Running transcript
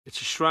It's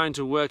a shrine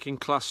to working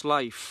class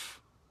life,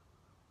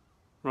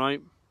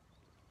 right?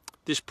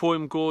 This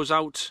poem goes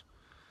out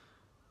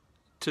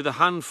to the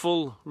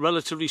handful,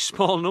 relatively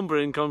small number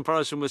in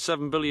comparison with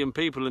 7 billion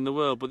people in the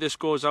world, but this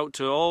goes out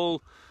to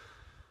all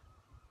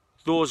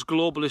those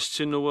globalists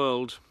in the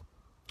world,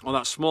 or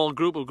that small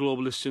group of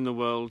globalists in the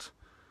world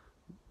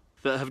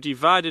that have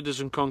divided us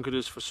and conquered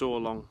us for so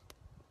long,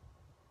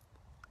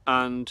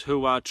 and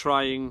who are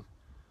trying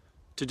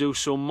to do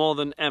so more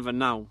than ever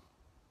now.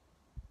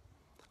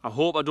 I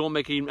hope I don't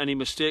make any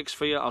mistakes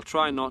for you. I'll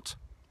try not.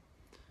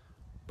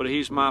 But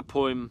here's my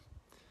poem,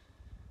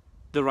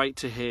 The Right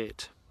to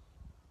Hate.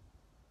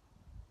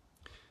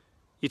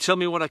 You tell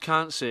me what I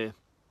can't say.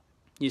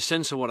 You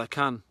censor what I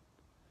can.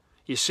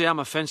 You say I'm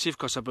offensive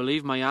because I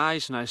believe my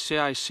eyes, and I say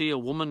I see a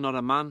woman, not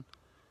a man.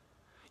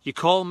 You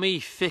call me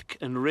thick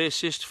and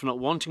racist for not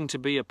wanting to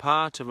be a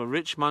part of a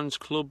rich man's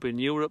club in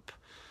Europe,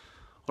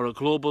 or a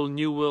global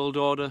new world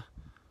order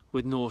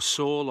with no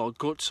soul or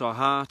guts or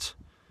heart.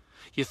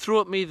 You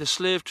throw at me the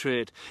slave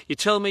trade. You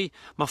tell me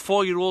my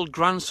 4-year-old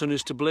grandson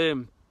is to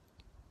blame.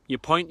 You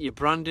point your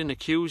branding,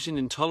 accusing,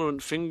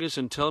 intolerant fingers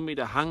and tell me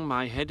to hang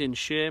my head in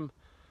shame.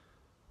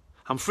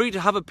 I'm free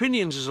to have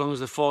opinions as long as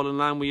they fall in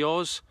line with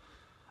yours.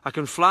 I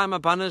can fly my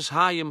banners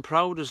high and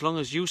proud as long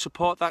as you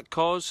support that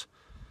cause.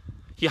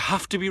 You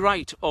have to be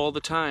right all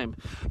the time.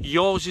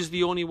 Yours is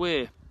the only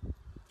way.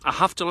 I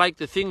have to like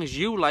the things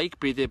you like,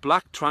 be they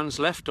black, trans,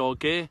 left or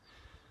gay.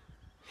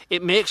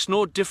 It makes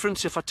no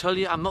difference if I tell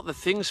you I'm not the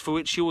things for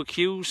which you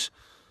accuse,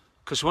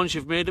 'cause once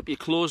you've made up your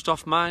closed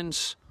off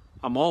minds,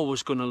 I'm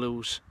always gonna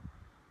lose.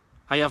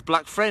 I have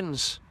black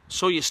friends,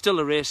 so you're still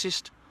a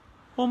racist.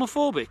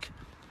 Homophobic,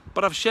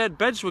 but I've shared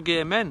beds with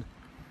gay men.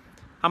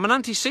 I'm an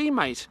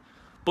anti-Semite,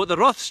 but the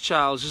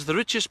Rothschilds is the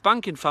richest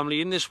banking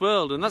family in this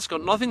world, and that's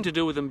got nothing to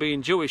do with them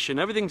being Jewish and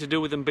everything to do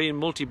with them being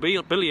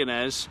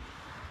multi-billionaires.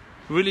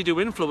 Really do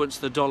influence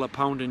the dollar,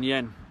 pound and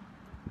yen.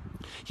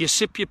 You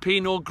sip your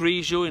Pinot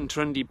Grigio in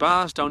trendy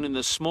bars down in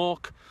the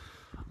smoke,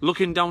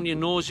 looking down your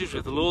noses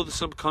with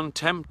loathsome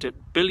contempt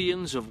at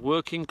billions of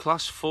working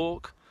class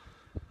folk.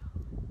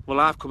 Well,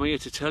 I've come here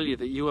to tell you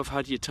that you have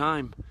had your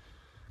time,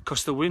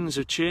 'cause the winds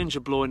of change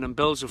are blowing and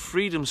bells of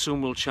freedom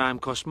soon will chime,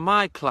 'cause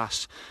my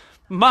class,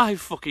 my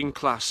fucking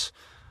class,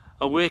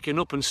 are waking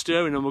up and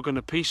stirring, and we're going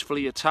to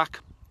peacefully attack.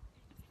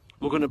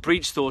 We're going to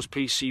breach those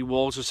PC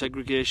walls of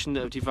segregation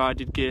that have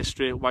divided gay,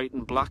 straight, white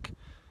and black.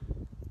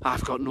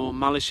 I've got no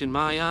malice in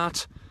my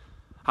heart.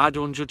 I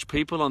don't judge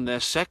people on their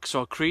sex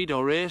or creed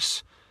or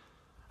race.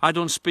 I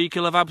don't speak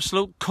ill of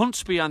absolute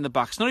cunts behind the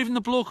backs, not even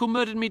the bloke who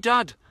murdered me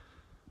dad.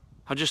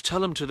 I just tell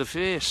them to the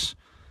face.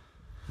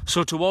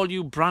 So to all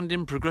you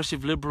branding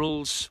progressive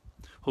liberals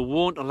who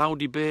won't allow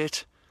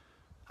debate,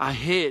 I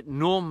hate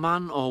no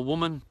man or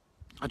woman.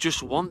 I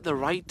just want the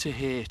right to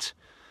hate.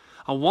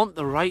 I want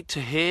the right to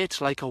hate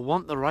like I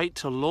want the right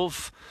to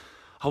love.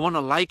 I want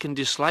to like and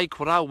dislike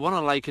what I want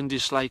to like and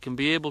dislike and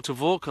be able to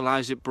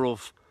vocalise it,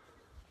 bruv.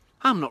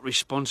 I'm not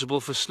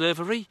responsible for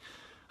slavery,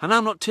 and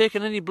I'm not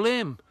taking any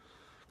blame.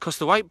 'Cause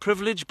the white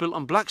privilege built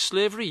on black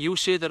slavery you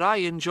say that I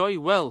enjoy,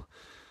 well,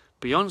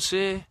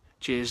 Beyonce,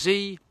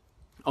 Jay-Z,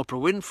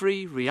 Oprah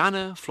Winfrey,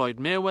 Rihanna, Floyd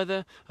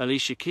Mayweather,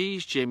 Alicia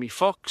Keys, Jamie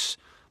Foxx,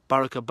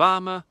 Barack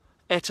Obama,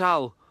 et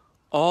al.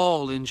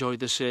 All enjoy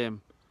the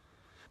same.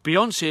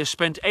 Beyonce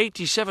spent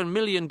 $87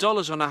 million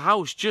on a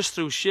house just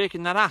through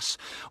shaking that ass,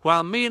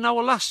 while me and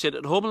our lass sit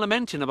at home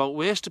lamenting about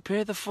ways to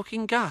pay the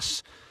fucking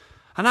gas.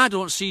 And I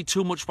don't see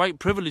too much white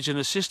privilege in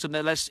a system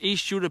that lets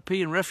East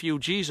European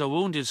refugees or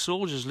wounded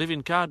soldiers live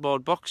in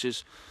cardboard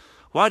boxes.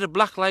 Why do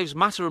Black Lives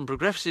Matter and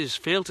progressives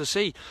fail to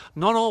see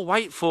not all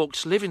white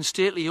folks live in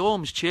stately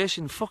homes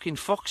chasing fucking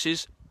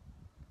foxes?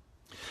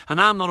 And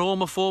I'm not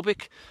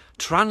homophobic,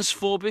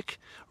 transphobic,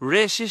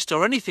 racist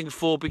or anything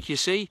phobic, you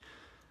see.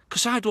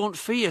 'Cause I don't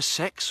fear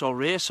sex or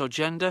race or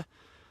gender.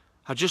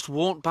 I just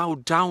won't bow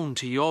down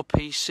to your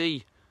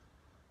PC.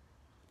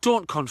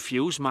 Don't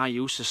confuse my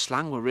use of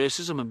slang with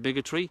racism and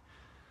bigotry.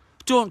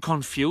 Don't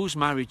confuse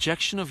my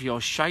rejection of your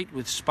shite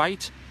with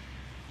spite.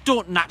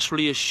 Don't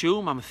naturally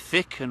assume I'm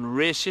thick and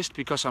racist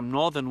because I'm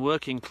northern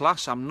working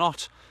class. I'm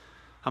not.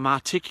 I'm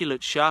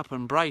articulate, sharp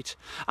and bright.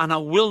 And I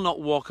will not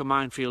walk a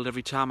minefield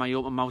every time I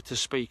open my mouth to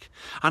speak.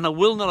 And I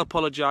will not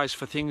apologise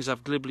for things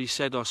I've glibly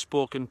said or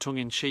spoken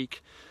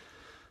tongue-in-cheek.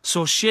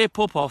 So shape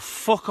up or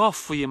fuck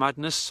off with your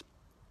madness,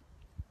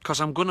 'cause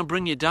I'm going to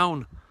bring you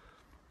down.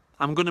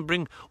 I'm going to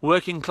bring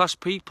working class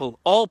people,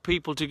 all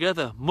people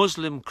together,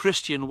 Muslim,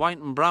 Christian, white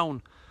and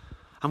brown.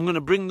 I'm going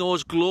to bring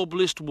those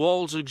globalist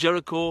walls of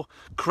Jericho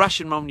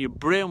crashing round your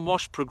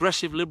brainwashed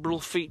progressive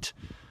liberal feet.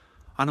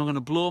 And I'm going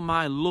to blow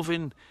my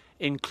loving,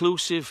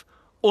 inclusive,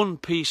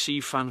 un-PC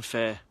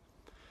fanfare.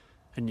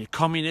 And your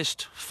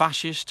communist,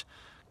 fascist,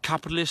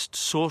 capitalist,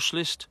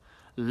 socialist,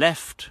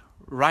 left,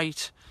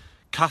 right,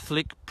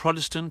 Catholic,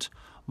 Protestant,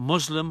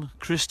 Muslim,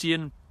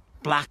 Christian,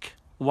 black,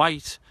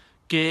 white,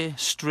 gay,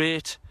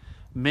 straight,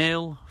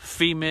 male,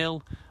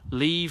 female,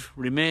 leave,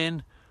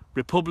 remain,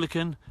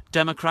 Republican,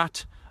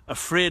 Democrat,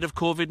 afraid of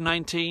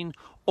COVID-19,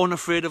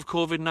 unafraid of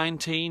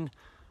COVID-19,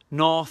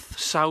 north,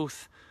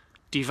 south,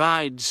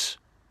 divides,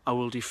 I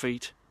will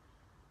defeat.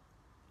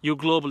 You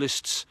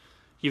globalists,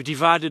 you've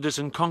divided us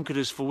and conquered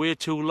us for way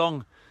too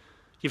long.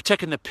 You've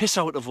taken the piss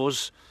out of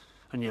us,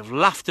 and you've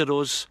laughed at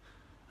us,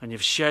 and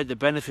you've shared the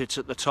benefits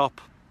at the top.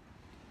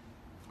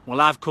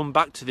 Well, I've come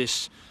back to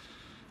this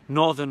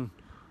northern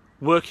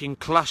working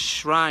class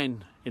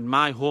shrine in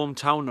my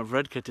hometown of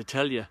Redcar to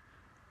tell you,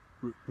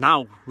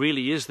 now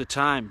really is the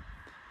time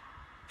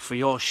for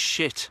your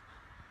shit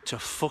to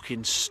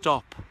fucking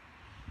stop.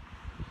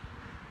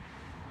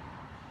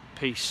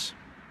 Peace.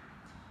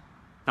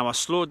 Now, I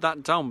slowed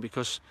that down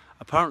because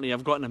apparently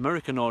I've got an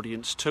American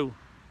audience too.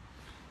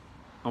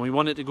 And we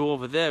want it to go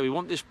over there. We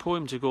want this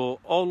poem to go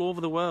all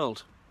over the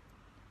world.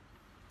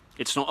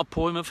 It's not a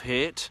poem of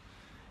hate.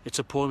 It's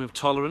a poem of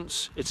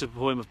tolerance. It's a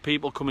poem of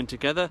people coming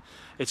together.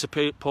 It's a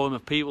poem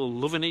of people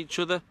loving each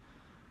other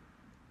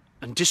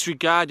and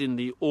disregarding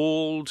the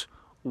old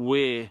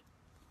way,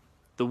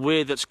 the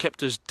way that's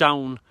kept us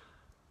down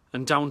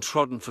and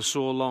downtrodden for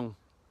so long.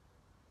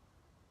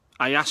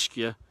 I ask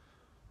you,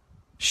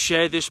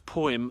 share this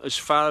poem as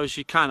far as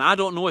you can. I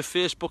don't know if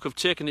Facebook have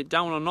taken it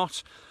down or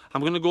not.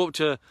 I'm going to go up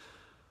to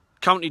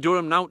County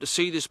Durham now to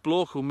see this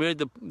bloke who made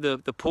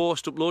the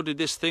post, uploaded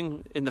this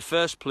thing in the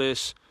first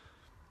place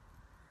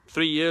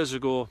 2 years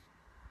ago.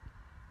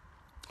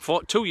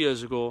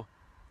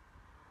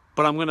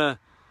 But I'm gonna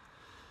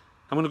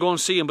go and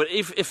see him. But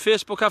if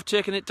Facebook have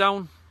taken it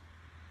down,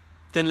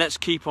 then let's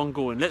keep on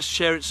going. Let's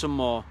share it some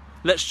more.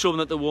 Let's show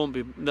them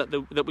that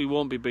that we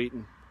won't be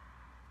beaten.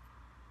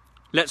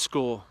 Let's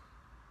go.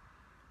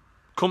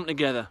 Come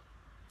together.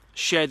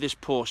 Share this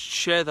post.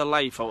 Share the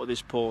life out of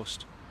this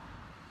post.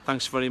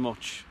 Thanks very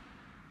much.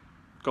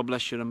 God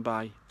bless you and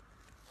bye.